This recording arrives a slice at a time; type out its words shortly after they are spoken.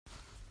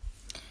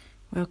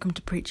Welcome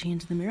to Preaching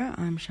into the Mirror.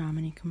 I'm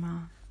Sharmini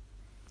Kumar.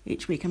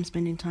 Each week I'm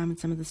spending time with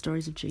some of the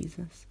stories of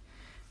Jesus,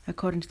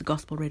 according to the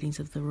Gospel readings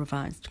of the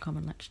Revised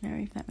Common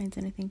Lectionary, if that means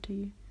anything to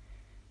you.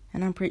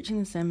 And I'm preaching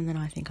the sermon that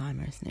I think I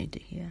most need to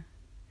hear.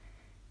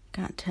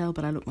 Can't tell,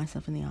 but I look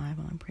myself in the eye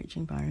while I'm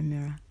preaching by a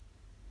mirror.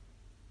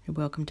 You're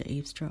welcome to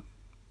eavesdrop.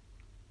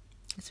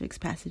 This week's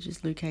passage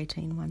is Luke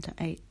 18,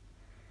 1-8.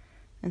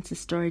 And it's a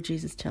story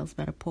Jesus tells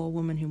about a poor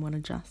woman who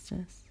wanted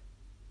justice.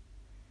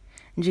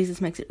 And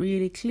Jesus makes it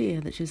really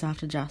clear that she's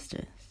after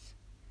justice.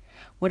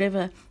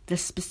 Whatever the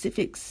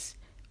specifics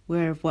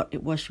were of what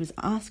it was she was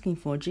asking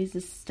for,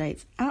 Jesus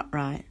states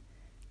outright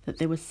that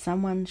there was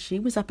someone she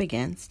was up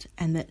against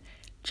and that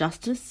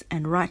justice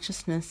and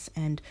righteousness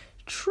and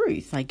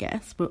truth, I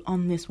guess, were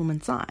on this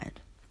woman's side.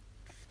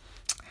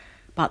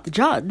 But the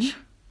judge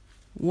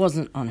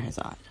wasn't on her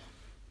side.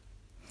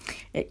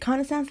 It kind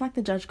of sounds like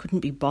the judge couldn't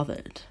be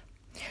bothered,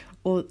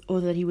 or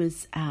that he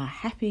was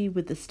happy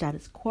with the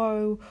status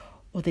quo,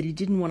 or that he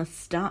didn't want to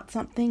start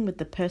something with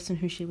the person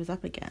who she was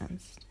up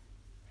against.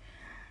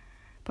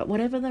 But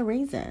whatever the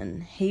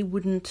reason, he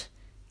wouldn't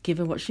give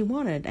her what she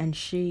wanted, and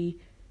she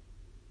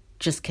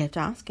just kept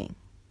asking.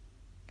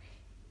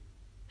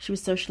 She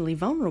was socially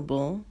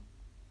vulnerable,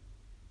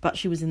 but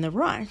she was in the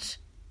right,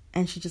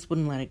 and she just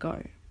wouldn't let it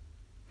go.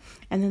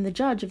 And then the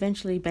judge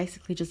eventually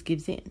basically just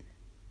gives in.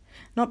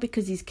 Not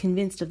because he's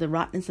convinced of the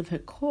rightness of her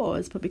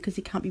cause, but because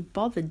he can't be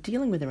bothered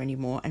dealing with her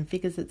anymore and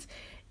figures it's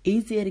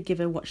easier to give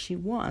her what she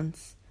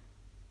wants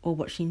or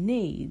what she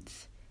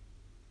needs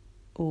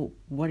or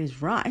what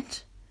is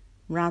right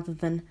rather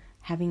than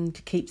having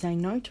to keep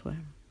saying no to her.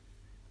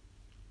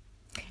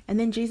 And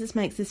then Jesus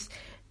makes this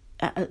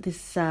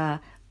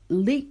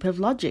leap of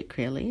logic,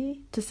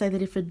 really, to say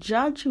that if a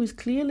judge who is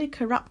clearly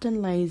corrupt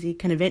and lazy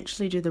can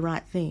eventually do the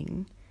right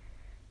thing,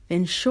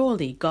 then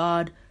surely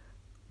God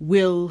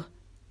will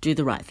do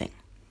the right thing.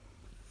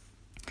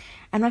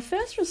 And my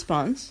first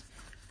response,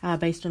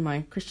 based on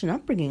my Christian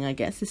upbringing, I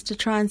guess, is to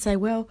try and say,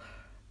 well,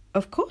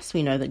 of course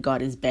we know that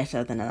God is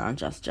better than an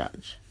unjust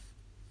judge.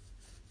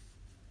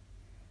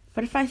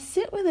 But if I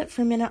sit with it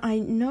for a minute, I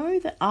know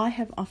that I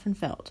have often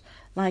felt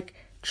like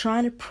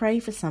trying to pray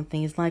for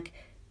something is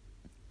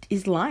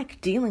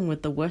like dealing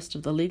with the worst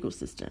of the legal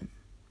system.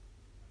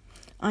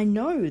 I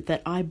know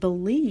that I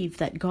believe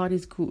that God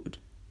is good,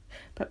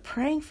 but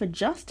praying for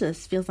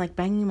justice feels like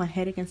banging my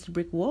head against a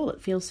brick wall.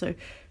 It feels so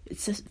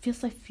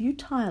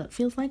futile. It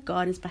feels like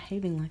God is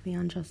behaving like the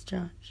unjust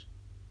judge.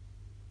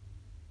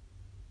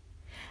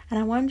 And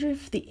I wonder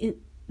if the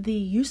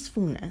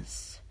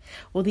usefulness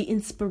or the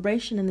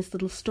inspiration in this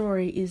little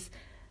story is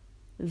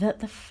that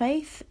the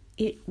faith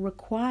it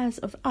requires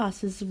of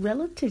us is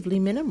relatively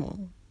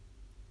minimal.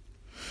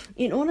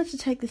 In order to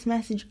take this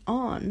message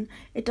on,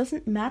 it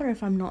doesn't matter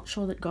if I'm not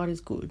sure that God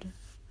is good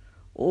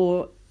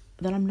or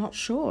that I'm not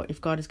sure if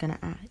God is going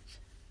to act.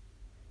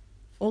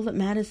 All that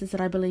matters is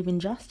that I believe in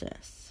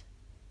justice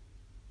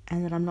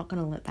and that I'm not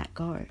going to let that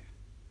go.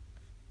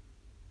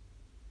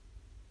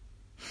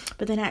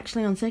 But then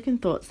actually on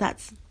second thoughts,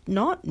 that's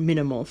not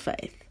minimal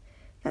faith.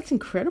 That's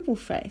incredible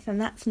faith,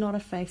 and that's not a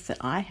faith that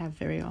I have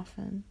very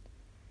often.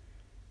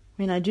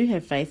 I mean, I do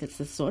have faith. It's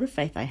the sort of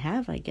faith I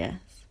have, I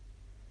guess.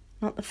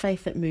 Not the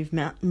faith that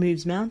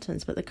moves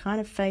mountains, but the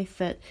kind of faith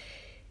that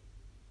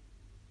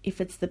if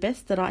it's the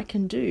best that I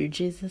can do,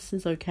 Jesus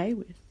is okay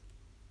with.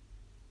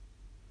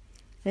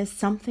 There's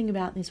something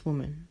about this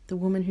woman, the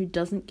woman who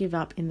doesn't give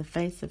up in the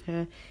face of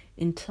her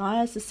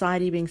entire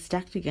society being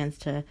stacked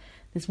against her,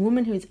 this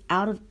woman who is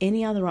out of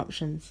any other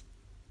options.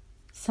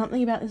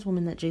 Something about this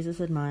woman that Jesus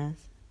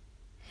admires.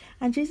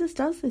 And Jesus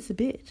does this a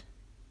bit.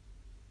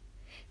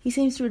 He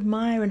seems to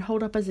admire and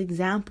hold up as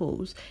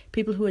examples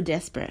people who are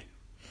desperate,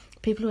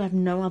 people who have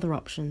no other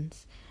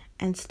options,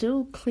 and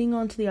still cling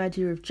on to the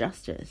idea of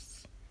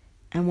justice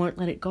and won't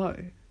let it go.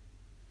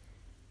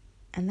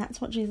 And that's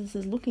what Jesus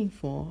is looking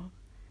for,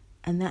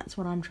 and that's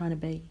what I'm trying to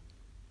be.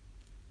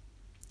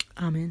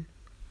 Amen.